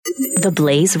The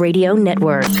Blaze Radio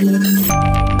Network.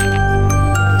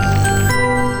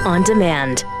 On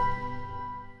demand.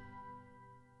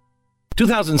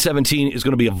 2017 is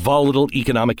going to be a volatile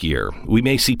economic year. We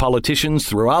may see politicians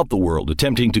throughout the world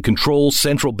attempting to control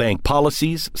central bank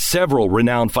policies. Several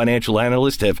renowned financial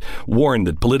analysts have warned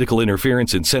that political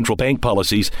interference in central bank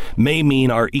policies may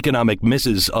mean our economic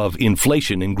misses of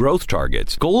inflation and growth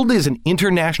targets. Gold is an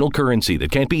international currency that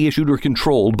can't be issued or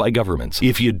controlled by governments.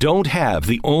 If you don't have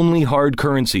the only hard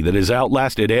currency that has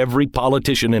outlasted every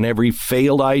politician and every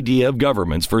failed idea of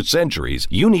governments for centuries,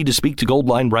 you need to speak to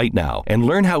Goldline right now and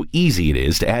learn how easy it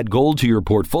is to add gold to your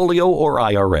portfolio or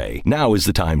IRA. Now is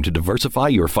the time to diversify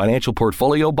your financial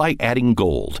portfolio by adding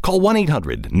gold. Call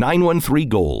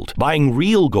 1-800-913-GOLD. Buying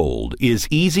real gold is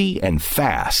easy and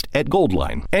fast at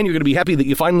Goldline. And you're going to be happy that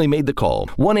you finally made the call.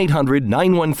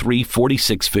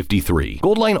 1-800-913-4653.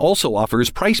 Goldline also offers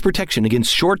price protection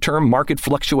against short-term market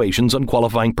fluctuations on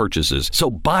qualifying purchases. So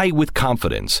buy with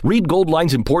confidence. Read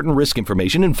Goldline's important risk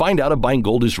information and find out if buying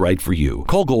gold is right for you.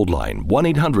 Call Goldline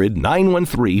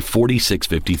 1-800-913-4653.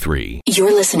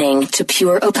 You're listening to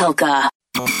Pure Opelka.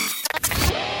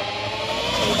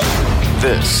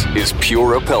 This is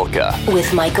Pure Opelka.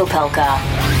 With Mike Opelka.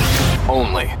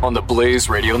 Only on the Blaze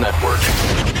Radio Network.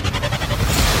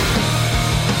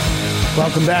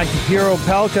 Welcome back to Pure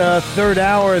Opelka, third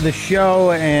hour of the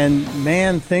show. And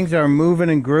man, things are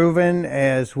moving and grooving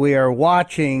as we are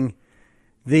watching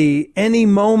the Any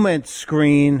Moment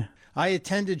screen. I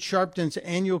attended Sharpton's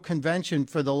annual convention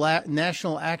for the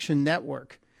National Action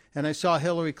Network, and I saw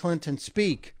Hillary Clinton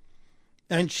speak,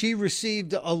 and she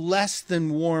received a less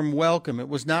than warm welcome. It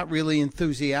was not really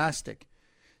enthusiastic,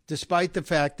 despite the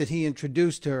fact that he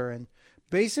introduced her and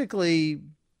basically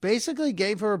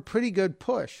gave her a pretty good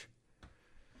push.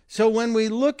 So when we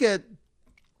look at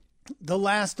the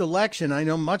last election, I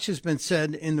know much has been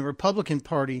said in the Republican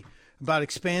Party about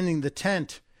expanding the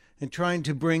tent and trying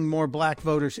to bring more black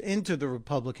voters into the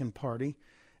Republican Party.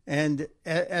 And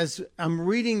as I'm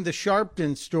reading the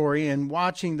Sharpton story and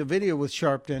watching the video with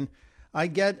Sharpton, I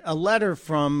get a letter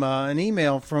from an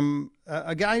email from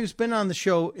a guy who's been on the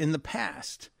show in the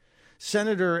past,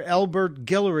 Senator Elbert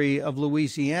Guillory of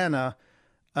Louisiana,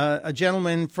 a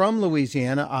gentleman from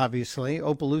Louisiana, obviously,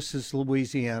 Opelousas,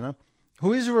 Louisiana,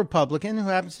 who is a Republican who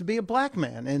happens to be a black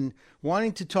man, and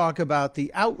wanting to talk about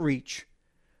the outreach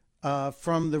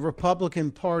from the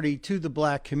Republican Party to the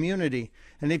black community.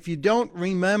 And if you don't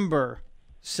remember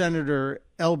Senator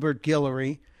Elbert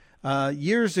Guillory,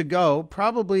 years ago,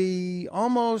 probably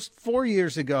almost 4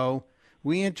 years ago,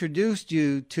 we introduced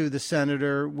you to the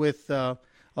senator with a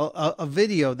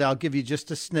video that I'll give you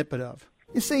just a snippet of.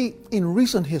 You see, in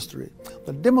recent history,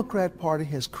 the Democrat Party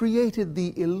has created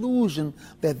the illusion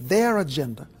that their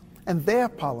agenda and their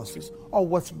policies are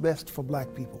what's best for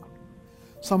black people.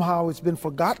 Somehow it's been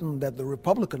forgotten that the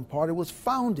Republican Party was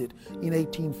founded in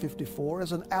 1854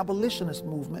 as an abolitionist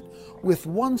movement with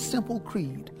one simple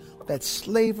creed, that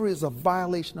slavery is a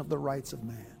violation of the rights of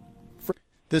man.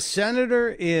 The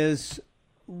senator is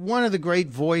one of the great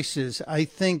voices, I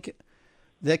think,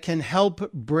 that can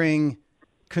help bring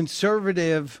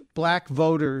conservative black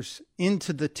voters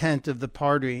into the tent of the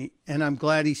party, and I'm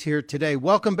glad he's here today.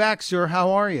 Welcome back, sir.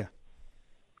 How are you?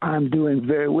 I'm doing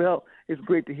very well. It's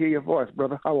great to hear your voice,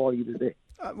 brother. How are you today?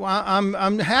 Well,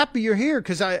 I'm happy you're here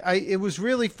because it was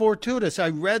really fortuitous. I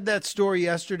read that story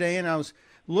yesterday, and I was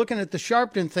looking at the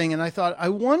Sharpton thing, and I thought, I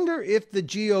wonder if the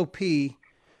GOP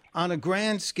on a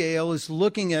grand scale is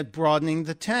looking at broadening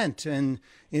the tent. And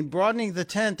in broadening the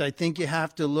tent, I think you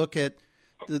have to look at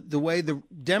the way the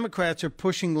Democrats are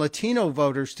pushing Latino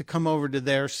voters to come over to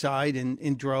their side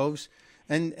in droves,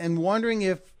 and wondering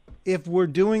if we're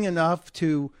doing enough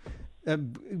to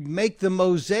make the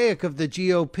mosaic of the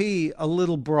GOP a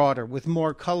little broader with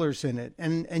more colors in it.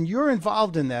 And you're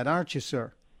involved in that, aren't you,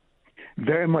 sir?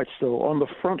 Very much so, on the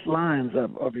front lines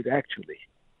of it, actually.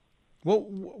 Well,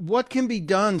 what can be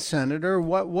done, Senator?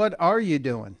 What are you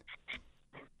doing?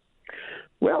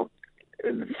 Well,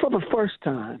 for the first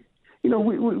time,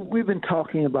 we've been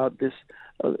talking about this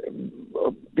a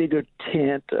bigger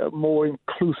tent, a more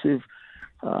inclusive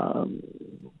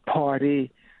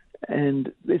party,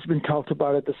 and it's been talked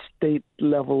about at the state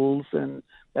levels and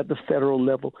at the federal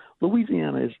level.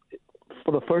 Louisiana is,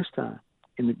 for the first time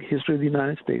in the history of the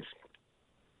United States,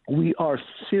 we are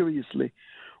seriously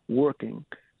working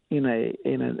in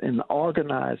an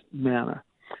organized manner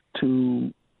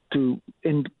to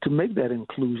make that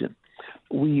inclusion.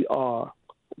 We are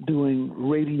doing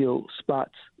radio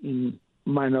spots in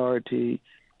minority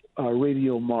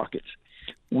radio markets.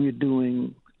 We're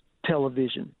doing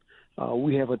television.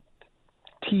 We have a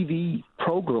TV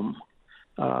program.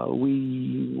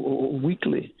 We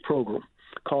weekly program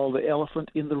called The Elephant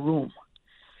in the Room,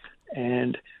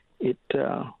 and it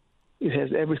has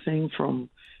everything from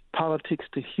politics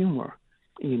to humor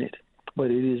in it,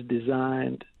 but it is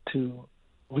designed to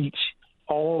reach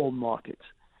all markets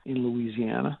in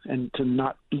Louisiana and to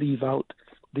not leave out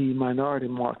the minority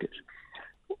markets.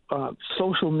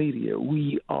 Social media,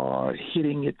 we are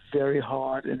hitting it very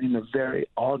hard and in a very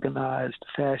organized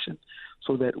fashion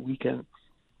so that we can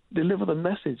deliver the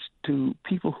message to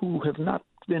people who have not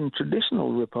been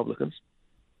traditional Republicans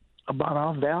about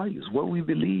our values, what we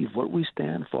believe, what we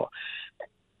stand for.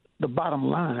 The bottom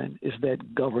line is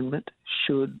that government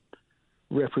should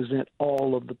represent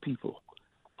all of the people,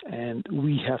 and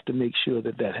we have to make sure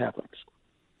that that happens.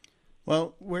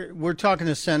 Well, we're talking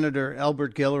to Senator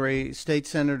Elbert Guillory, state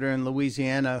senator in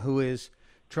Louisiana, who is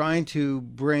trying to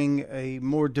bring a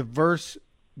more diverse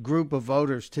group of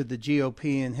voters to the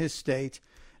GOP in his state.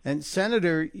 And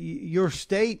Senator, your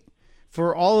state,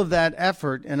 for all of that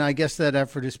effort, and I guess that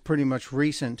effort is pretty much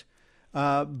recent,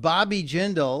 Bobby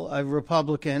Jindal, a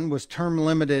Republican, was term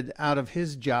limited out of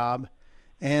his job,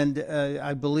 and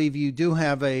I believe you do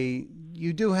have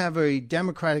a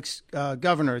Democratic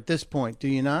governor at this point, do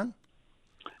you not?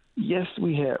 Yes,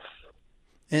 we have.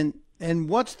 And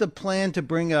what's the plan to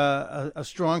bring a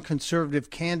strong conservative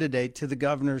candidate to the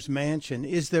governor's mansion?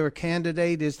 Is there a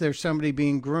candidate? Is there somebody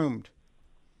being groomed?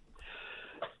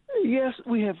 Yes,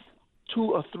 we have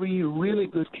 2 or 3 really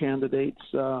good candidates.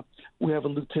 We have a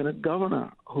lieutenant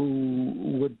governor who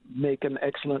would make an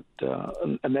excellent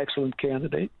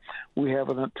candidate. We have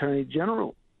an attorney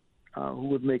general who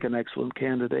would make an excellent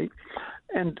candidate,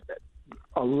 and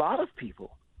a lot of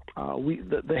people.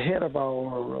 The head of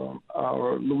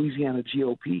our Louisiana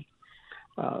GOP,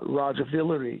 Roger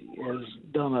Villery, has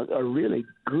done a really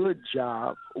good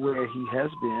job where he has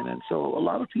been, and so a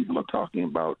lot of people are talking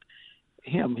about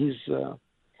him. He's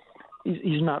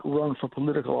not run for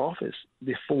political office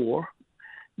before,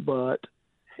 but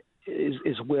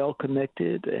is well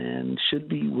connected and should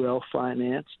be well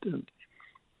financed,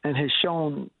 and has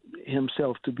shown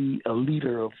himself to be a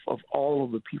leader of all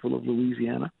of the people of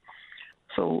Louisiana.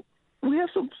 So we have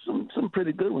some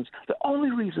pretty good ones. The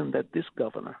only reason that this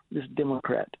governor, this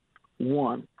Democrat,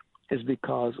 won is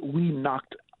because we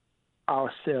knocked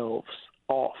ourselves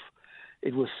off.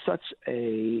 It was such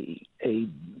a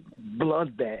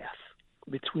bloodbath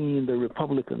between the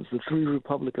Republicans, the 3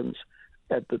 Republicans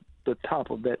at the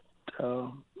top of that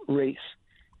race,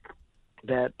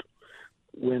 that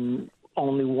when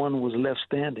only one was left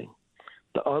standing,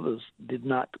 the others did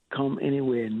not come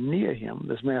anywhere near him.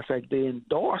 As a matter of fact, they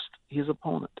endorsed his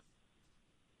opponent.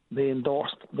 They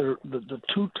endorsed the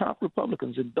 2 top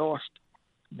Republicans endorsed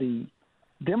the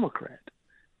Democrat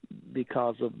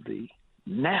because of the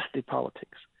nasty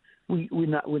politics. We're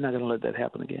not going to let that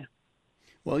happen again.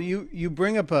 Well, you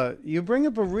bring up a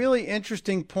really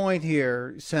interesting point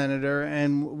here, Senator.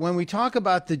 And when we talk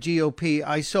about the GOP,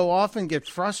 I so often get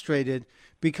frustrated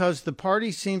because the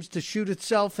party seems to shoot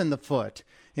itself in the foot.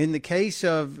 In the case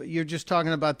of, you're just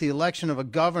talking about the election of a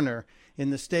governor in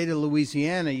the state of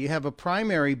Louisiana, you have a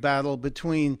primary battle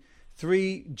between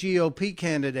 3 GOP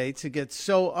candidates. It gets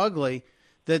so ugly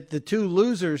that the 2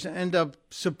 losers end up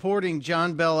supporting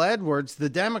John Bel Edwards, the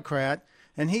Democrat,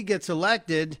 and he gets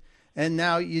elected. And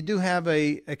now you do have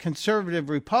a conservative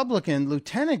Republican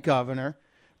lieutenant governor,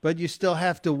 but you still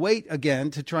have to wait again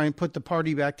to try and put the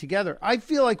party back together. I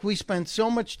feel like we spend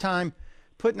so much time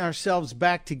putting ourselves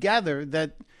back together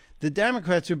that the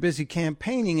Democrats are busy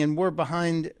campaigning and we're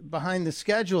behind the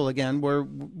schedule again.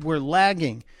 We're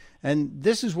lagging. And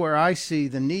this is where I see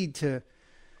the need to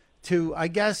I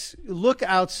guess, look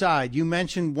outside. You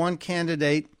mentioned one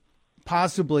candidate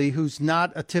possibly who's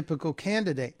not a typical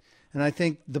candidate. And I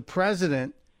think the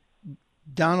president,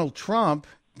 Donald Trump,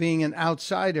 being an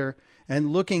outsider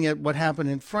and looking at what happened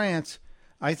in France,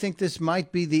 I think this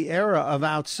might be the era of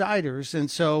outsiders.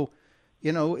 And so,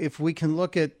 if we can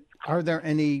look at, are there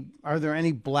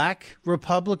any black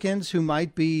Republicans who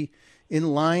might be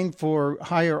in line for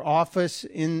higher office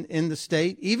in the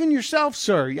state? Even yourself,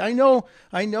 sir. I know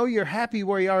you're happy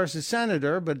where you are as a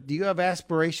senator, but do you have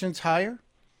aspirations higher?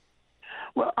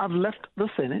 Well, I've left the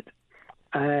Senate,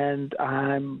 and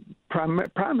I'm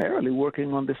primarily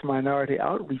working on this minority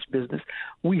outreach business.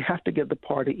 We have to get the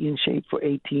party in shape for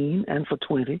 18 and for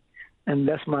 20, and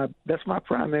that's my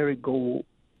primary goal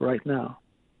right now.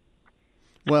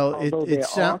 Well, although there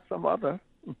are some other,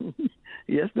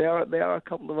 yes, there are a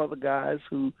couple of other guys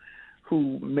who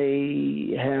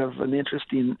may have an interest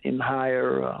in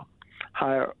higher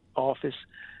office.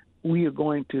 We are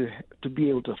going to be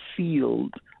able to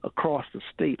field across the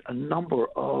state a number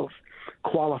of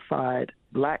qualified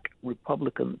black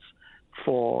Republicans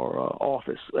for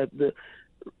office at the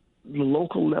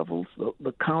local levels,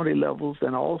 the county levels,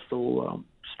 and also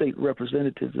state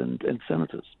representatives and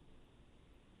senators.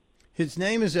 His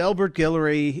name is Elbert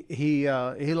Guillory.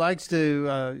 He likes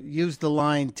to use the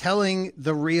line, telling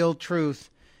the real truth.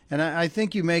 And I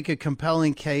think you make a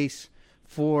compelling case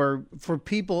for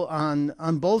people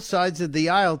on both sides of the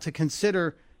aisle to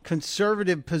consider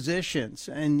conservative positions.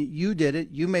 And you did it.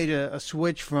 You made a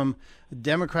switch from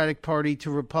Democratic Party to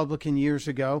Republican years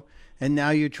ago. And now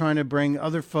you're trying to bring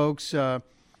other folks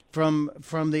from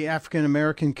the African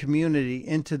American community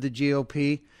into the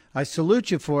GOP. I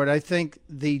salute you for it. I think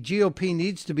the GOP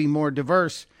needs to be more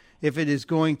diverse if it is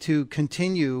going to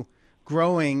continue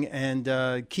growing and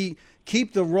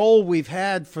keep the role we've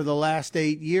had for the last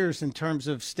 8 years in terms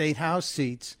of state house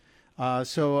seats.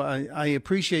 So I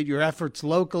appreciate your efforts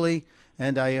locally,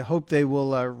 and I hope they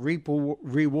will reap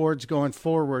rewards going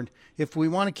forward. If we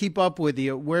want to keep up with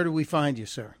you, where do we find you,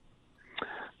 sir?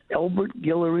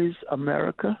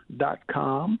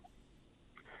 ElbertGuillory'sAmerica.com.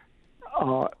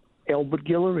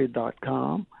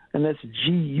 ElbertGuillory.com, and that's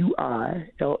GUILLORY.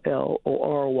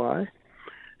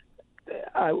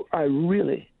 I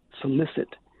really solicit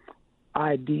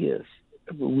ideas.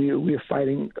 We're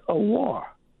fighting a war,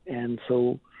 and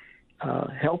so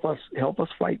help us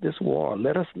fight this war.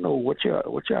 Let us know what your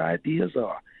ideas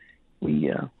are. We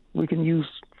can use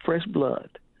fresh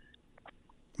blood.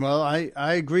 Well,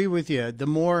 I agree with you. The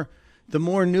more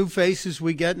new faces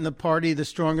we get in the party, the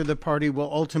stronger the party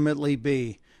will ultimately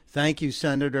be. Thank you,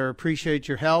 Senator. Appreciate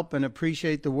your help and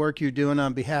appreciate the work you're doing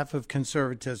on behalf of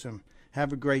conservatism.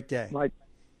 Have a great day.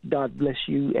 God bless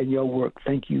you and your work.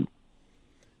 Thank you.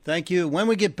 Thank you. When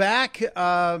we get back,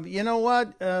 you know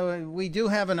what? We do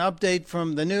have an update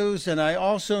from the news, and I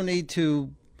also need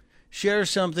to share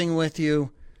something with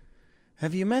you.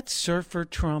 Have you met Surfer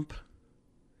Trump?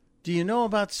 Do you know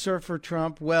about Surfer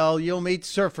Trump? Well, you'll meet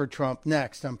Surfer Trump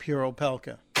next on Pure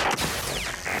Opelka.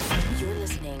 You're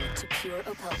listening to Pure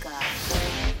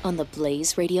Opelka on the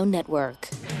Blaze Radio Network.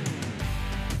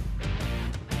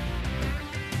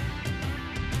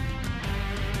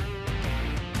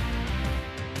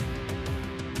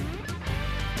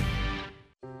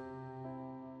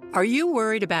 Are you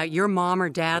worried about your mom or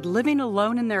dad living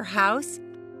alone in their house?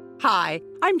 Hi,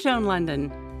 I'm Joan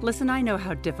London. Listen, I know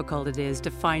how difficult it is to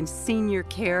find senior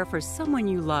care for someone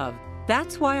you love.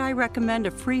 That's why I recommend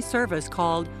a free service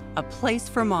called A Place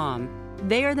for Mom.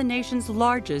 They are the nation's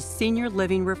largest senior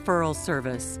living referral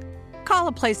service. Call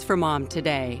A Place for Mom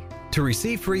today. To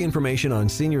receive free information on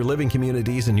senior living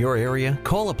communities in your area,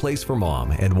 call A Place for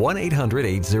Mom at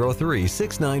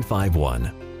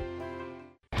 1-800-803-6951.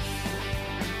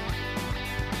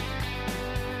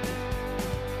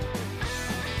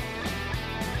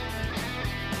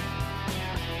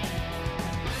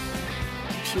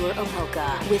 Pure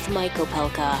Opelka with Mike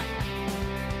Opelka.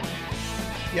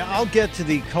 Yeah, I'll get to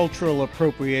the cultural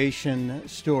appropriation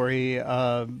story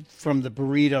from the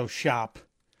burrito shop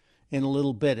in a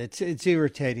little bit. It's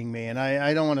irritating me, and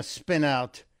I don't want to spin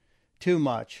out too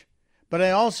much. But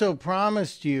I also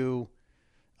promised you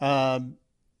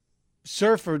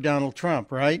surfer Donald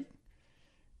Trump, right?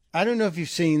 I don't know if you've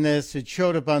seen this. It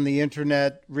showed up on the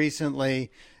internet recently,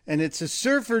 and it's a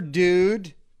surfer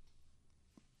dude,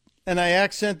 and I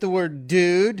accent the word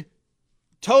dude,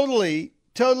 totally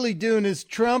doing his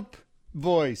Trump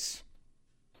voice.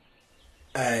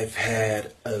 I've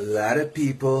had a lot of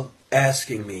people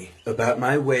asking me about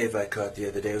my wave I caught the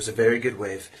other day. It was a very good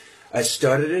wave. I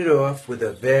started it off with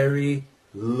a very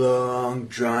long,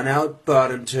 drawn-out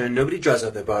bottom turn. Nobody draws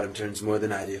out their bottom turns more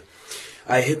than I do.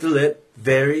 I hit the lip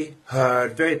very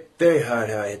hard, very, very hard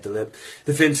how I hit the lip.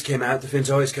 The fins came out. The fins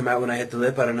always come out when I hit the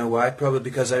lip. I don't know why. Probably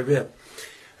because I rip.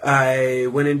 I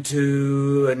went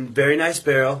into a very nice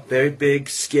barrel, very big,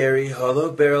 scary,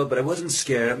 hollow barrel, but I wasn't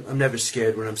scared. I'm never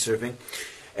scared when I'm surfing.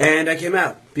 And I came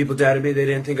out. People doubted me. They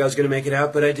didn't think I was going to make it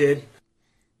out, but I did.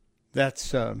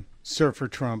 That's Surfer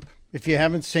Trump. If you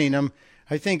haven't seen him,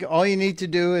 I think all you need to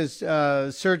do is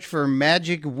search for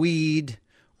Magic Weed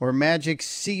or Magic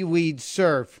Seaweed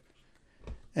Surf,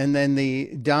 and then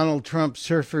the Donald Trump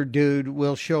surfer dude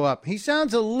will show up. He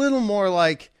sounds a little more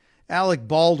like Alec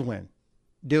Baldwin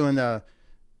doing the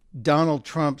Donald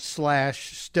Trump /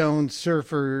 Stone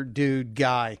surfer dude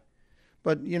guy.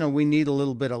 But, you know, we need a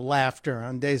little bit of laughter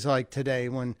on days like today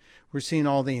when we're seeing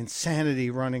all the insanity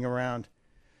running around.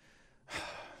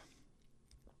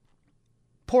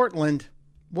 Portland,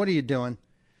 what are you doing?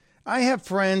 I have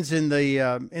friends in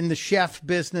the chef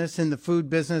business, in the food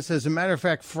business. As a matter of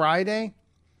fact, Friday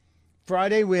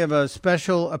we have a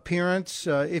special appearance.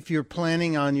 If you're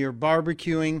planning on your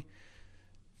barbecuing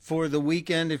for the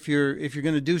weekend if you're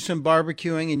going to do some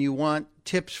barbecuing and you want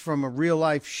tips from a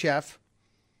real-life chef.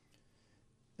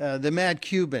 The Mad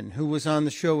Cuban, who was on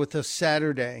the show with us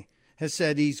Saturday, has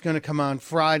said he's going to come on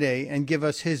Friday and give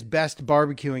us his best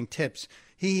barbecuing tips.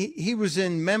 He was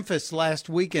in Memphis last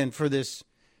weekend for this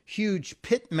huge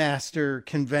pitmaster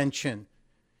convention.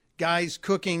 Guys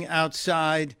cooking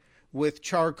outside with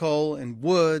charcoal and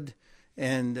wood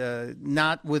and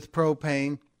not with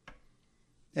propane.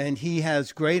 And he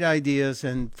has great ideas,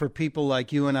 and for people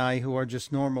like you and I who are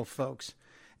just normal folks.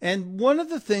 And one of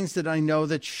the things that I know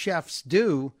that chefs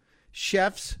do,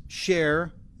 chefs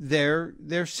share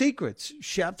their secrets.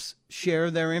 Chefs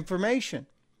share their information.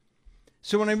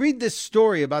 So when I read this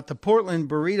story about the Portland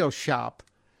burrito shop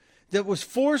that was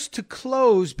forced to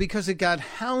close because it got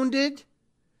hounded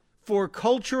for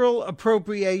cultural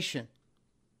appropriation.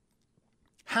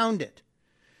 Hounded.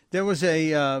 There was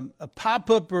a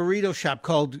pop-up burrito shop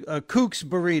called Kook's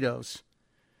Burritos.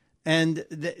 And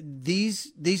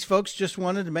these folks just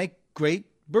wanted to make great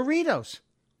burritos.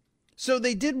 So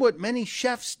they did what many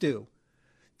chefs do.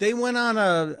 They went on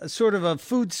a sort of a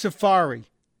food safari.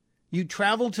 You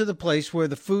travel to the place where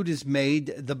the food is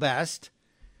made the best,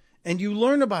 and you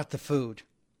learn about the food.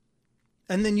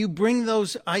 And then you bring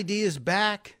those ideas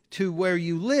back to where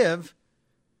you live,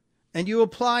 and you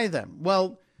apply them.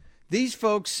 Well, these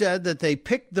folks said that they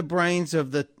picked the brains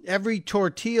of every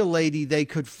tortilla lady they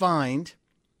could find,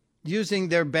 using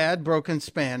their bad broken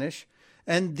Spanish,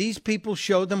 and these people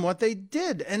showed them what they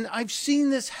did. And I've seen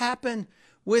this happen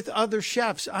with other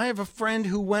chefs. I have a friend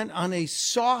who went on a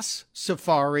sauce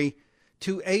safari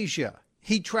to Asia.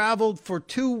 He traveled for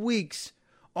 2 weeks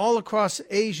all across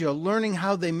Asia, learning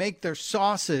how they make their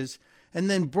sauces, and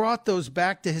then brought those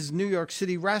back to his New York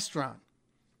City restaurant.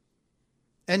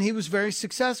 And he was very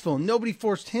successful. Nobody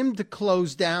forced him to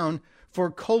close down for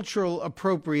cultural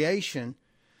appropriation.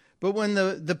 But when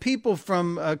the people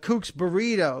from Kook's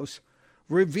Burritos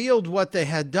revealed what they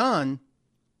had done,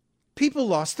 people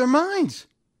lost their minds.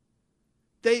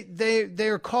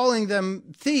 They're calling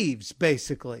them thieves,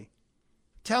 basically,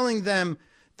 telling them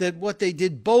that what they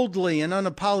did boldly and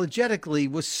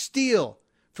unapologetically was steal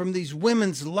from these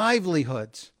women's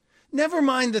livelihoods. Never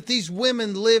mind that these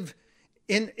women live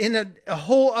in a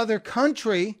whole other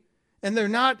country and they're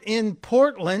not in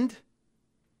Portland.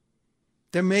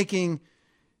 They're making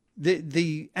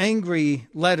the angry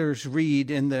letters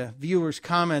read in the viewers'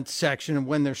 comments section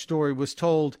when their story was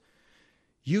told.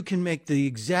 You can make the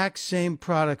exact same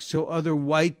product so other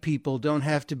white people don't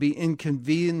have to be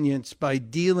inconvenienced by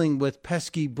dealing with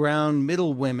pesky brown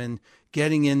middle women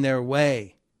getting in their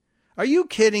way. Are you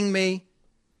kidding me?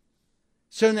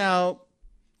 So now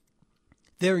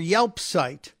their Yelp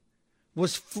site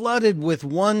was flooded with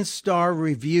 1-star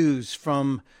reviews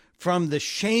from the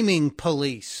shaming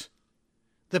police,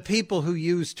 the people who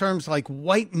use terms like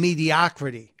white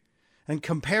mediocrity and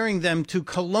comparing them to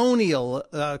colonial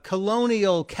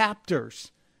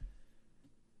captors.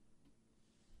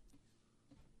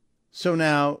 So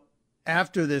now,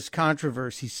 after this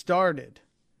controversy started,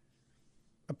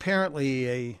 apparently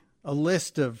a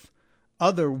list of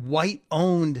other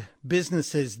white-owned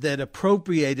businesses that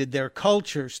appropriated their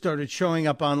culture started showing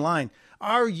up online.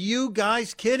 Are you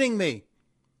guys kidding me?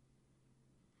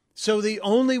 So the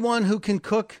only one who can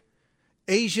cook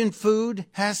Asian food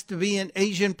has to be an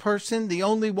Asian person? The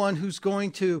only one who's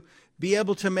going to be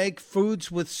able to make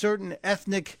foods with certain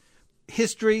ethnic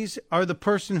histories are the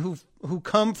person who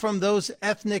come from those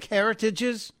ethnic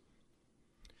heritages?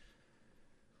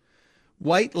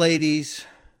 White ladies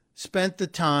spent the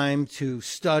time to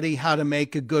study how to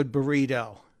make a good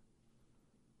burrito.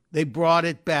 They brought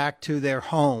it back to their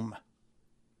home.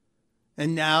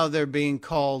 And now they're being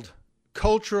called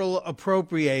cultural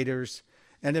appropriators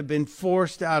and have been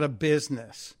forced out of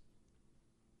business.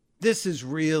 This is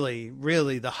really,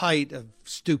 really the height of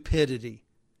stupidity.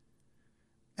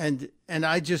 And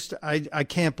I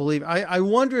can't believe. I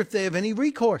wonder if they have any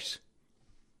recourse.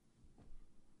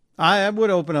 I would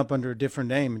open up under a different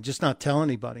name and just not tell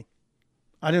anybody.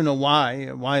 I don't know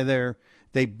why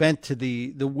they bent to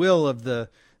the will of the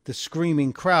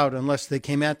screaming crowd unless they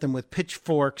came at them with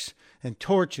pitchforks and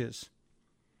torches.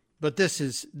 But this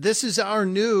is our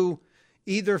new,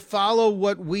 either follow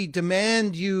what we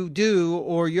demand you do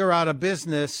or you're out of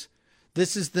business.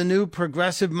 This is the new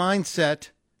progressive mindset.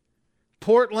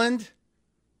 Portland,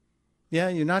 yeah,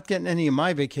 you're not getting any of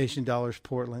my vacation dollars,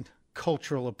 Portland.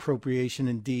 Cultural appropriation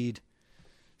indeed.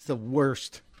 It's the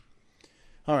worst.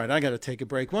 All right, I got to take a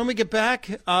break. When we get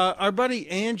back, our buddy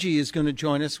Angie is going to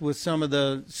join us with some of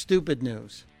the stupid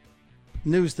news.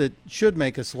 News that should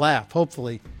make us laugh,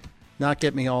 hopefully not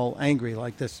get me all angry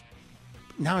like this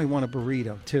Now I want a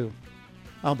burrito, too.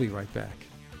 I'll be right back.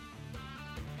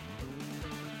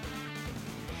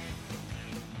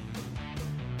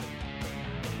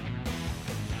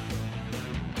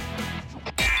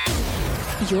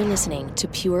 You're listening to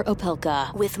Pure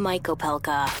Opelka with Mike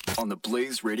Opelka on the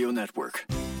Blaze Radio Network.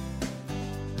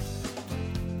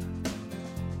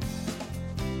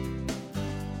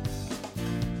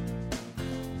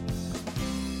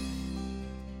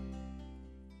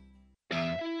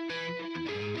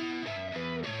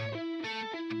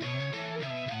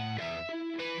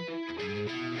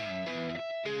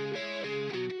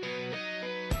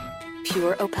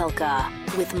 Pure Opelka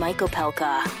with Mike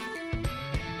Opelka.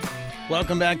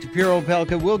 Welcome back to Pure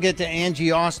Opelka. We'll get to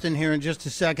Angie Austin here in just a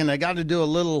second. I got to do a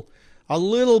little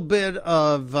bit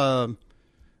of, I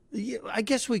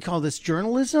guess we call this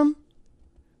journalism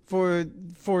for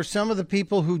some of the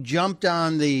people who jumped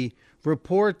on the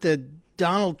report that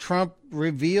Donald Trump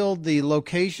revealed the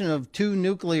location of 2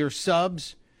 nuclear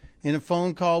subs in a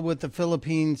phone call with the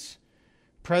Philippines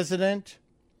president.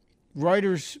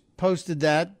 Reuters posted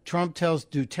that Trump tells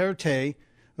Duterte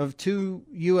of 2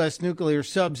 U.S. nuclear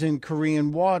subs in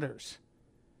Korean waters.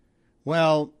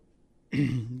 Well,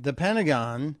 the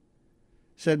Pentagon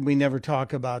said we never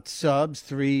talk about subs.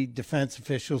 3 defense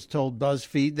officials told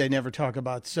BuzzFeed they never talk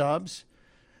about subs.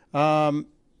 The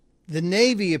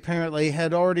Navy apparently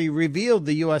had already revealed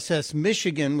the USS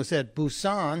Michigan was at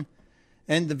Busan,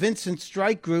 and the Vincent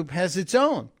Strike Group has its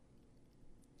own.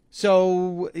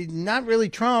 So not really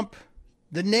Trump.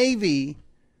 The Navy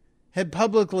had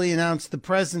publicly announced the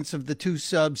presence of the 2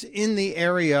 subs in the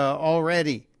area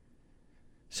already.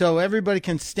 So everybody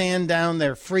can stand down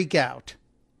their freak out.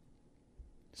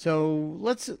 So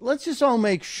let's just all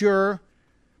make sure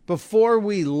before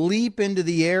we leap into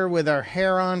the air with our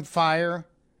hair on fire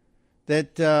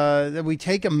that we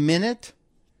take a minute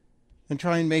and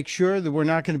try and make sure that we're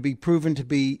not going to be proven to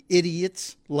be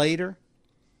idiots later.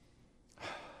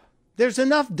 There's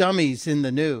enough dummies in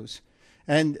the news.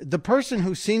 And the person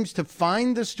who seems to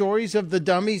find the stories of the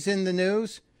dummies in the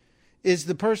news is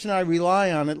the person I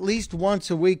rely on at least once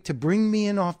a week to bring me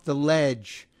in off the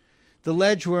ledge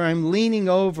where I'm leaning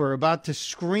over, about to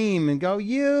scream and go,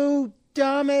 "You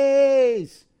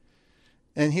dummies!"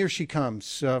 And here she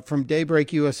comes from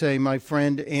Daybreak USA, my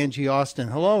friend Angie Austin.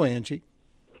 Hello, Angie.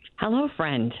 Hello,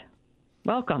 friend.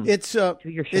 Welcome. It's to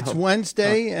your show. It's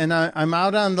Wednesday, and I'm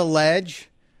out on the ledge.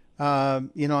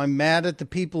 I'm mad at the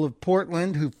people of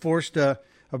Portland who forced a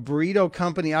burrito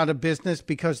company out of business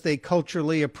because they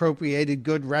culturally appropriated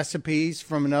good recipes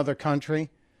from another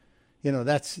country.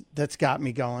 That's got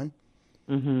me going.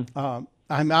 Mm-hmm.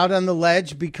 I'm out on the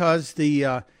ledge because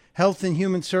the Health and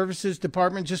Human Services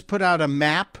Department just put out a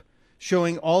map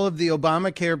showing all of the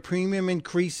Obamacare premium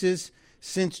increases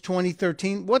since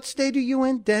 2013. What state are you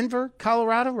in? Denver,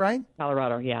 Colorado, right?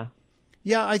 Colorado, yeah.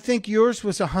 Yeah, I think yours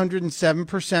was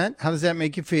 107%. How does that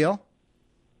make you feel?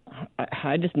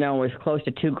 I just know it was close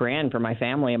to $2,000 for my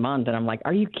family a month, and I'm like,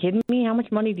 are you kidding me? How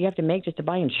much money do you have to make just to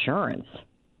buy insurance?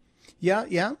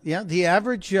 Yeah. The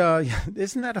average,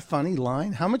 isn't that a funny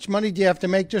line? How much money do you have to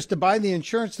make just to buy the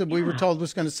insurance that we were told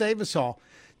was going to save us all?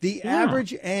 The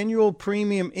average annual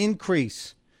premium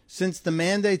increase since the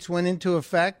mandates went into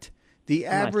effect, the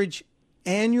average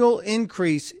annual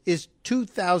increase is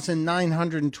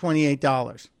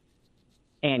 $2,928.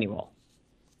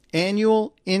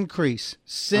 Annual increase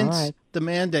since the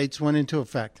mandates went into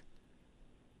effect.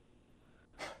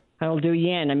 I'll do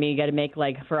yen. I mean, you got to make,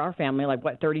 for our family,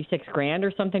 $36,000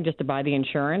 or something just to buy the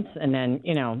insurance, and then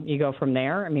you go from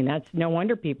there. I mean, that's no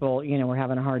wonder people were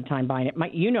having a hard time buying it.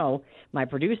 My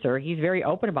producer, he's very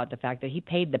open about the fact that he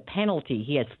paid the penalty.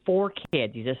 He has 4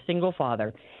 kids. He's a single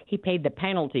father. He paid the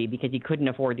penalty because he couldn't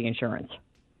afford the insurance.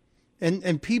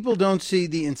 And people don't see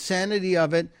the insanity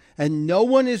of it, and no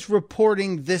one is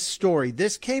reporting this story.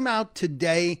 This came out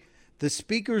today. The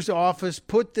Speaker's office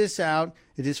put this out.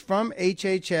 It is from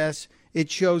HHS. It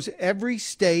shows every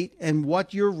state and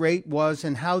what your rate was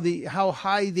and how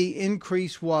high the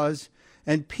increase was.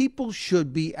 And people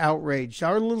should be outraged.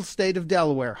 Our little state of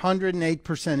Delaware,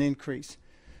 108% increase.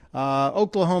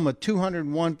 Oklahoma,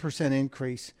 201%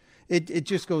 increase. It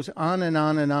just goes on and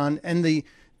on and on. And the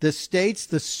states,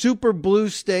 the super blue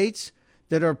states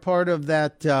that are part of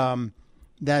that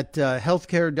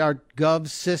healthcare.gov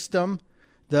system,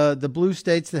 the blue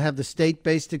states that have the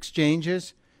state-based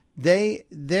exchanges,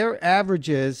 their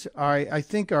averages are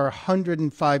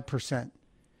 105%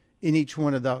 in each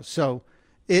one of those. So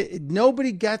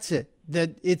nobody gets it,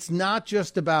 that it's not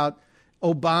just about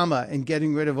Obama and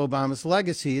getting rid of Obama's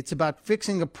legacy. It's about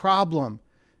fixing a problem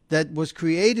that was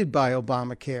created by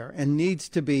Obamacare and needs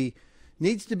to be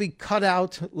needs to be cut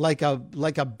out like a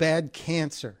bad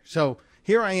cancer. So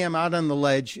here I am out on the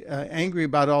ledge, angry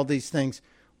about all these things.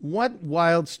 What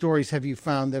wild stories have you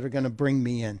found that are going to bring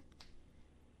me in?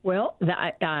 Well,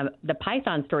 the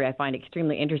python story I find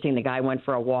extremely interesting. The guy went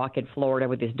for a walk in Florida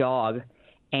with his dog,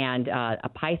 and a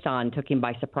python took him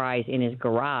by surprise in his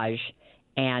garage.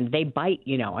 And they bite,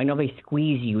 I know they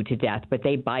squeeze you to death, but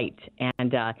they bite.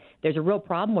 And there's a real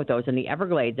problem with those in the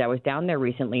Everglades. I was down there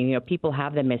recently, and, people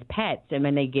have them as pets, and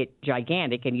then they get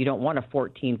gigantic, and you don't want a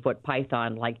 14-foot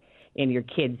python like in your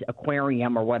kid's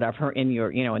aquarium or whatever in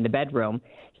your, in the bedroom.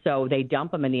 So they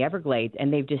dump them in the Everglades,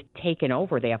 and they've just taken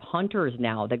over. They have hunters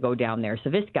now that go down there. So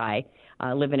this guy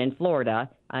living in Florida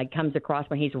comes across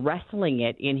when he's wrestling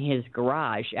it in his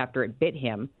garage after it bit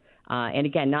him. And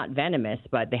again, not venomous,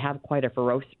 but they have quite a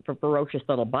ferocious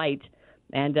little bite.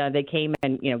 And they came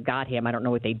and, got him. I don't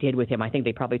know what they did with him. I think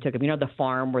they probably took him. The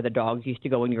farm where the dogs used to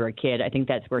go when you were a kid. I think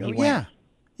that's where he went.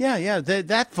 Yeah.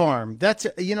 That farm. That's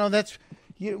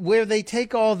where they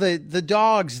take all the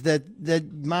dogs that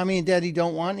mommy and daddy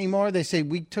don't want anymore. They say,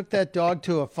 we took that dog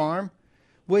to a farm,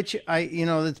 which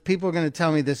people are going to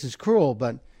tell me this is cruel,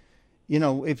 but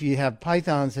if you have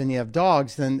pythons and you have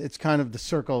dogs, then it's kind of the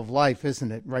circle of life, isn't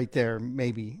it? Right there,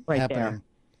 maybe right happening. There.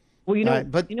 Well,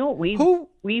 but what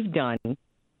we've done,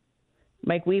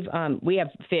 Mike. We have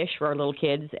fish for our little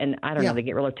kids, and I don't know, they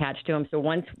get real attached to them. So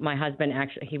once my husband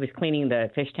he was cleaning the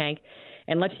fish tank,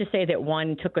 and let's just say that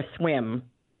one took a swim,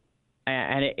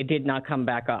 and it did not come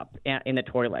back up in the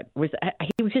toilet.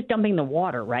 He was just dumping the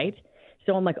water, right?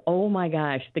 So I'm like, oh, my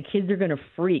gosh, the kids are going to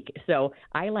freak. So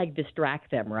I, distract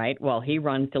them, right? Well, he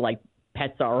runs to,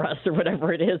 Pets R Us or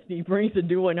whatever it is. And he brings the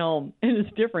new one home, and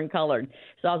it's different colored.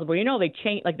 So I was like, well, they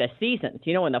change, the seasons.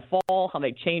 In the fall, how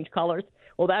they change colors?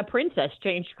 Well, that princess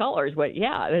changed colors. But,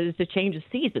 yeah, it's a change of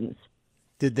seasons.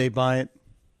 Did they buy it?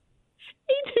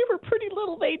 They were pretty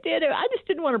little. They did. I just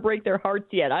didn't want to break their hearts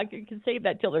yet. I can save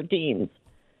that till they're teens.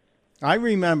 I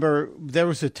remember there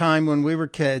was a time when we were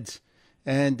kids,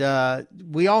 and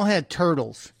we all had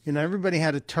turtles. Everybody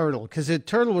had a turtle because a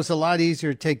turtle was a lot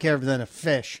easier to take care of than a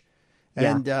fish.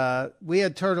 And we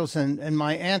had turtles, and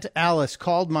my Aunt Alice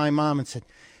called my mom and said,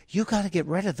 you got to get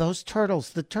rid of those turtles.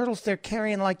 The turtles, they're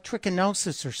carrying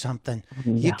trichinosis or something.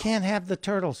 Yeah. You can't have the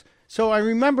turtles. So I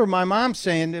remember my mom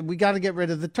saying that we got to get rid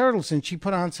of the turtles, and she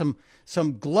put on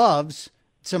some gloves.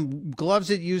 Some gloves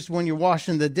that you used when you're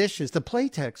washing the dishes, the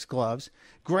Playtex gloves,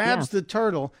 grabs the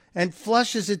turtle and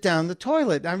flushes it down the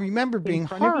toilet. I remember being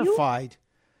horrified.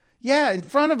 Yeah, in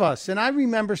front of us. And I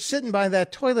remember sitting by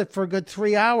that toilet for a good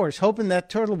 3 hours, hoping that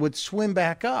turtle would swim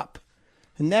back up.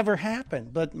 It never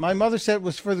happened. But my mother said it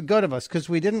was for the good of us because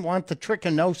we didn't want the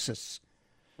trichinosis.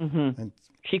 Mm-hmm. And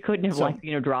she couldn't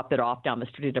have, dropped it off down the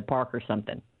street at a park or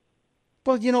something.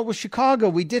 Well, it was Chicago.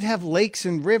 We did have lakes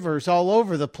and rivers all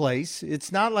over the place.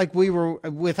 It's not like we were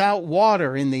without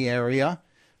water in the area,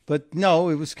 but no,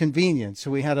 it was convenient.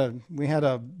 So we had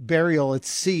a burial at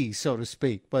sea, so to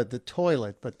speak, but the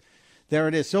toilet. But there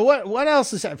it is. So what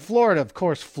else is Florida? Of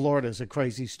course, Florida is a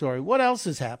crazy story. What else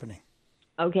is happening?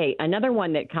 Okay, another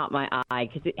one that caught my eye,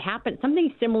 because it happened,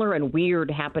 something similar and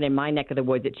weird happened in my neck of the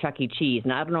woods at Chuck E. Cheese.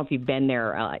 And I don't know if you've been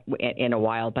there in a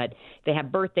while, but they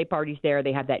have birthday parties there.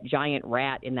 They have that giant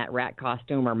rat in that rat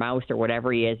costume or mouse or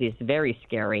whatever he is. He's very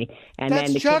scary. And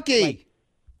that's then Chucky.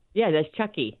 Yeah, that's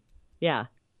Chucky. Yeah.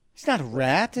 It's not a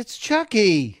rat. It's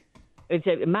Chucky. It's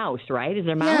a mouse, right? Is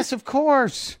it a mouse? Yes, of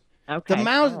course. Okay. The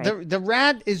mouse, right. the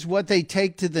rat is what they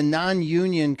take to the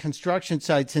non-union construction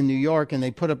sites in New York, and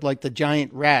they put up the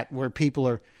giant rat where people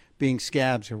are being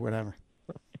scabs or whatever.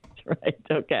 Right.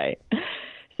 Okay.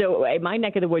 So in my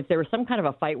neck of the woods, there was some kind of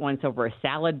a fight once over a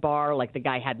salad bar. The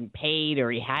guy hadn't paid,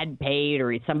 or he had paid,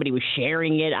 or somebody was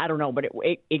sharing it. I don't know, but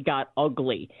it got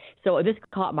ugly. So this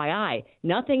caught my eye.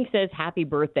 Nothing says happy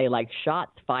birthday like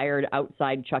shots fired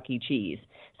outside Chuck E. Cheese.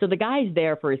 So the guy's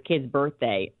there for his kid's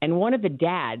birthday, and one of the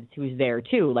dads who's there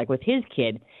too, with his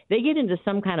kid, they get into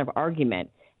some kind of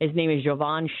argument. His name is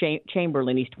Jovan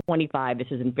Chamberlain. He's 25. This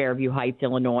is in Fairview Heights,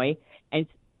 Illinois. And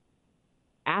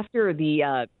after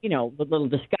the little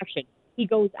discussion, he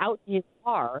goes out to his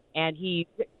car and he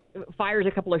fires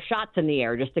a couple of shots in the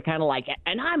air just to kind of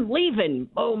and I'm leaving.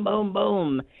 Boom, boom,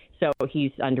 boom. So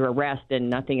he's under arrest, and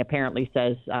nothing apparently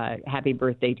says happy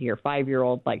birthday to your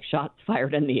 5-year-old like shots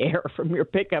fired in the air from your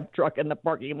pickup truck in the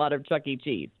parking lot of Chuck E.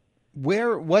 Cheese.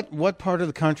 What part of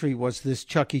the country was this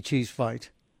Chuck E. Cheese fight?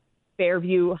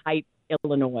 Fairview Heights,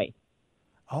 Illinois.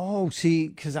 Oh, see,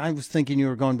 because I was thinking you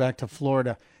were going back to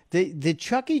Florida. The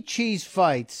Chuck E. Cheese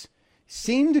fights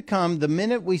seem to come the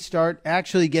minute we start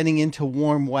actually getting into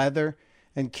warm weather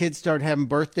and kids start having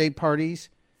birthday parties.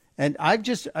 And I've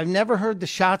never heard the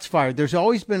shots fired. There's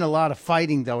always been a lot of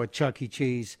fighting, though, at Chuck E.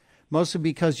 Cheese, mostly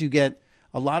because you get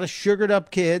a lot of sugared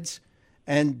up kids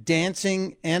and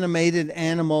dancing animated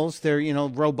animals. They're,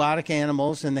 robotic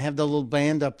animals, and they have the little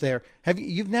band up there.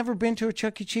 You've never been to a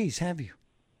Chuck E. Cheese, have you?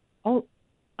 Oh,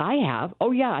 I have. Oh,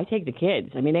 yeah, I take the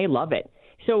kids. I mean, they love it.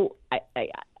 So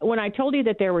when I told you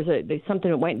that there was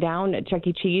something that went down at Chuck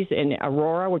E. Cheese in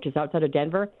Aurora, which is outside of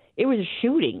Denver, it was a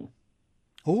shooting.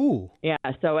 Ooh. Yeah.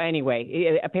 So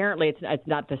anyway, apparently it's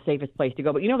not the safest place to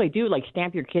go. But they do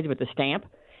stamp your kids with a stamp.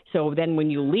 So then when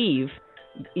you leave,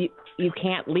 you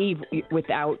can't leave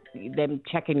without them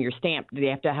checking your stamp. They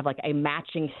have to have a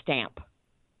matching stamp.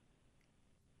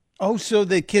 Oh, so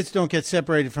the kids don't get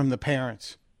separated from the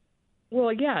parents.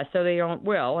 Well, yeah. So they don't.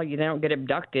 Well, they don't get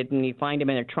abducted and you find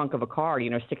them in the trunk of a car,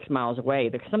 6 miles away.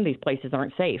 Because some of these places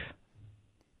aren't safe.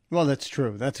 Well, that's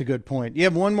true. That's a good point. You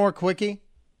have one more quickie?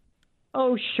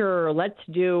 Oh, sure. Let's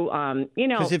do,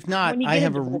 because if not, I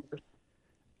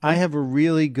have a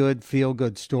really good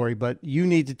feel-good story, but you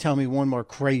need to tell me one more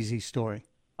crazy story.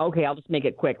 Okay, I'll just make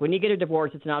it quick. When you get a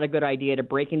divorce, it's not a good idea to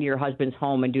break into your husband's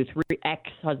home and do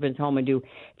ex-husband's home and do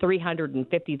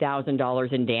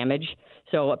 $350,000 in damage.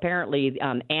 So apparently,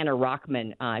 Anna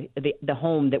Rockman, the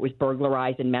home that was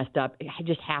burglarized and messed up, it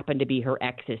just happened to be her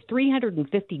ex's.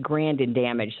 $350,000 in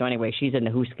damage. So anyway, she's in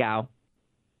the Huskow.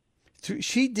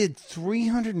 She did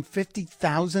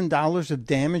 $350,000 of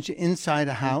damage inside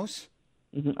a house?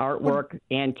 Mm-hmm. Artwork,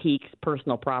 antiques,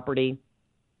 personal property.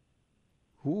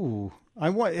 Ooh.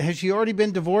 Has she already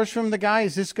been divorced from the guy?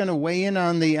 Is this going to weigh in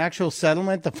on the actual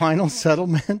settlement, the final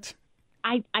settlement?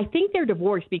 I think they're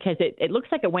divorced because it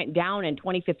looks like it went down in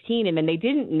 2015, and then they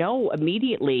didn't know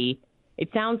immediately. It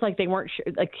sounds like they weren't sure.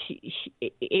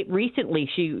 Recently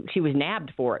she was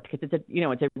nabbed for it because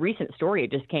it's a recent story.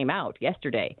 It just came out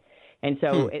yesterday. And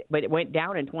so, but it went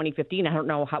down in 2015. I don't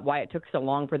know why it took so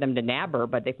long for them to nab her,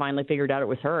 but they finally figured out it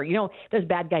was her. Those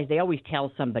bad guys, they always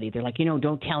tell somebody. They're like,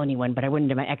 don't tell anyone, but I went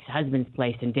into my ex-husband's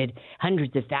place and did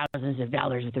hundreds of thousands of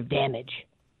dollars worth of damage.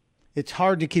 It's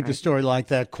hard to keep a story like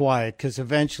that quiet because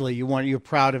eventually you're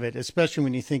proud of it, especially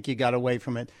when you think you got away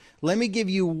from it. Let me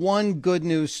give you one good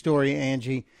news story,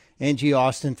 Angie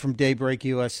Austin from Daybreak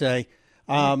USA.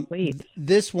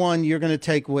 This one you're going to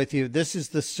take with you. This is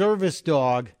the service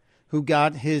dog who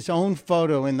got his own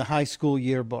photo in the high school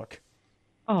yearbook.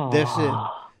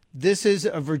 This is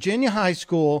a Virginia high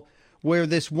school where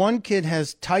this one kid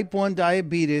has type 1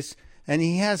 diabetes, and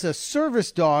he has a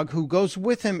service dog who goes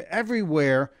with him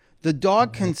everywhere. The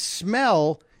dog can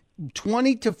smell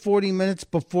 20 to 40 minutes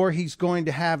before he's going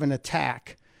to have an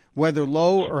attack, whether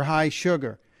low or high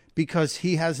sugar, because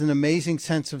he has an amazing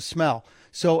sense of smell.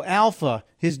 So Alpha,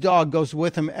 his dog, goes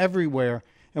with him everywhere.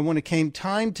 And when it came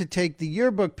time to take the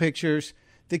yearbook pictures,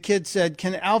 the kid said,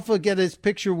 "Can Alpha get his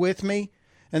picture with me?"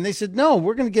 And they said, "No,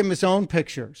 we're going to give him his own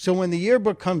picture." So when the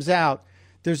yearbook comes out,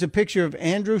 there's a picture of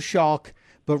Andrew Schalk,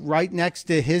 but right next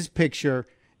to his picture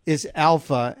is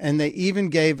Alpha. And they even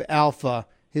gave Alpha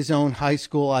his own high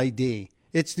school ID.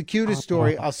 It's the cutest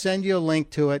story. I'll send you a link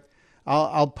to it.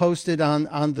 I'll post it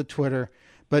on the Twitter.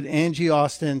 But Angie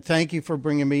Austin, thank you for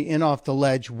bringing me in off the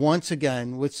ledge once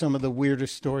again with some of the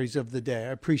weirdest stories of the day.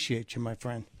 I appreciate you, my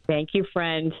friend. Thank you,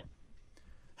 friend.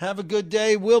 Have a good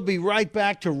day. We'll be right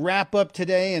back to wrap up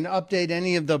today and update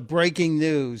any of the breaking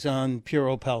news on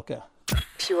Pure Opelka.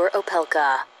 Pure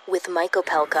Opelka with Mike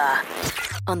Opelka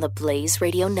on the Blaze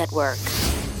Radio Network.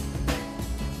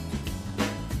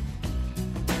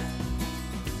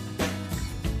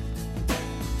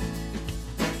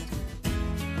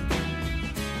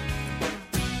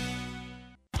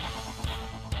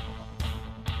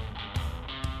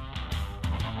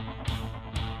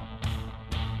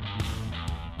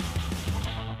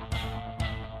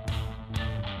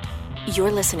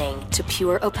 You're listening to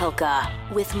Pure Opelka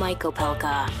with Mike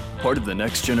Opelka. Part of the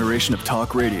next generation of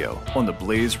talk radio on the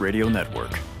Blaze Radio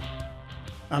Network.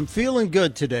 I'm feeling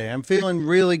good today. I'm feeling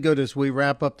really good as we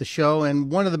wrap up the show. And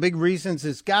one of the big reasons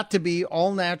has got to be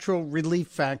All Natural Relief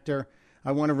Factor.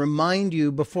 I want to remind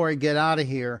you before I get out of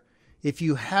here, if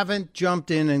you haven't jumped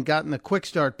in and gotten the Quick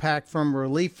Start Pack from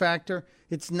Relief Factor,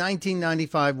 it's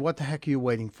 $19.95. What the heck are you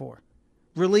waiting for?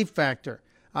 Relief Factor.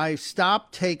 I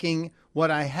stopped taking what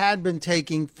I had been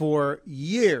taking for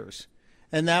years,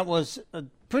 and that was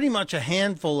pretty much a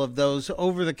handful of those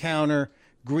over-the-counter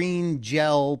green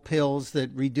gel pills that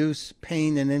reduce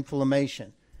pain and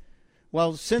inflammation.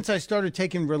 Well, since I started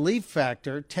taking Relief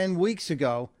Factor 10 weeks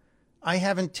ago, I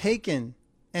haven't taken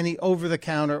any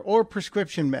over-the-counter or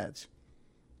prescription meds.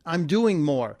 I'm doing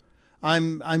more.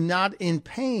 I'm not in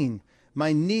pain.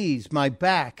 My knees, my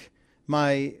back,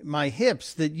 my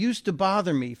hips that used to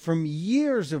bother me from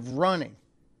years of running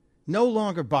no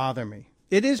longer bother me.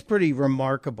 It is pretty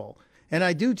remarkable. And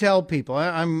I do tell people,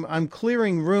 I'm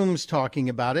clearing rooms talking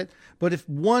about it, but if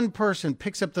one person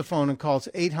picks up the phone and calls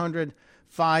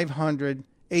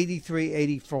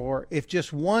 800-500-8384, if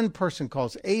just one person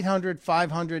calls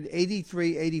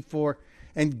 800-500-8384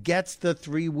 and gets the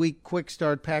 3-week quick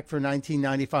start pack for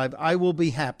 $19.95, I will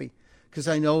be happy, because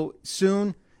I know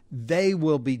soon they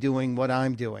will be doing what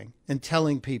I'm doing and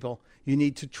telling people you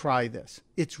need to try this.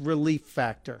 It's Relief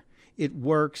Factor. It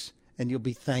works, and you'll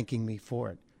be thanking me for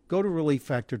it. Go to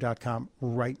ReliefFactor.com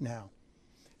right now.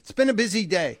 It's been a busy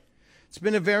day. It's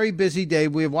been a very busy day.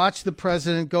 We have watched the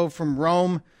president go from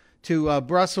Rome to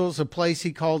Brussels, a place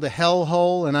he called a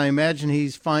hellhole, and I imagine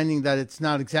he's finding that it's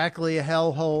not exactly a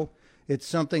hellhole. It's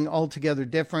something altogether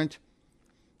different.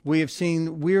 We have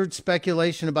seen weird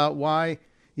speculation about why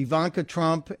Ivanka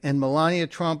Trump and Melania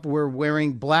Trump were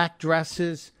wearing black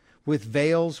dresses with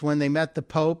veils when they met the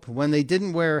Pope, when they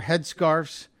didn't wear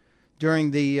headscarves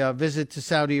during the visit to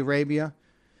Saudi Arabia.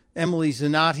 Emily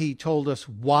Zanotti told us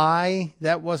why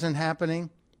that wasn't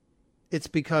happening. It's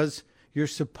because you're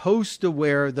supposed to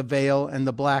wear the veil and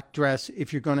the black dress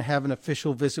if you're going to have an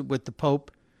official visit with the Pope.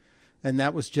 And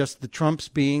that was just the Trumps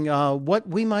being what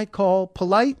we might call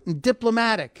polite and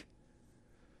diplomatic.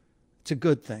 It's a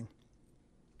good thing.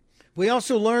 We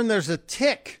also learned there's a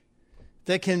tick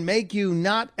that can make you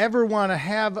not ever want to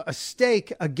have a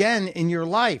steak again in your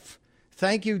life.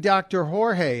 Thank you, Dr.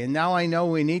 Jorge. And now I know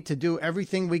we need to do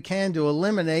everything we can to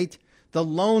eliminate the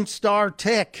Lone Star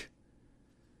tick.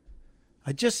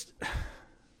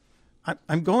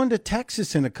 I'm going to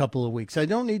Texas in a couple of weeks. I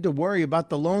don't need to worry about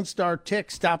the Lone Star tick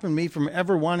stopping me from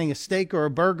ever wanting a steak or a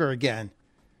burger again.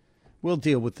 We'll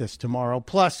deal with this tomorrow.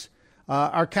 Plus,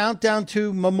 our countdown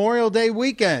to Memorial Day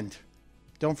weekend.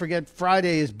 Don't forget,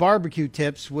 Friday is barbecue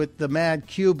tips with the Mad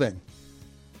Cuban.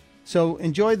 So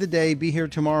enjoy the day. Be here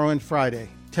tomorrow and Friday.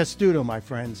 Testudo, my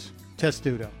friends.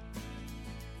 Testudo.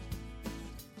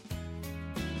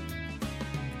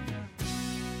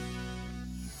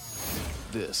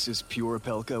 This is Pure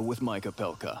Opelka with Mike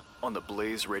Opelka on the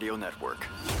Blaze Radio Network.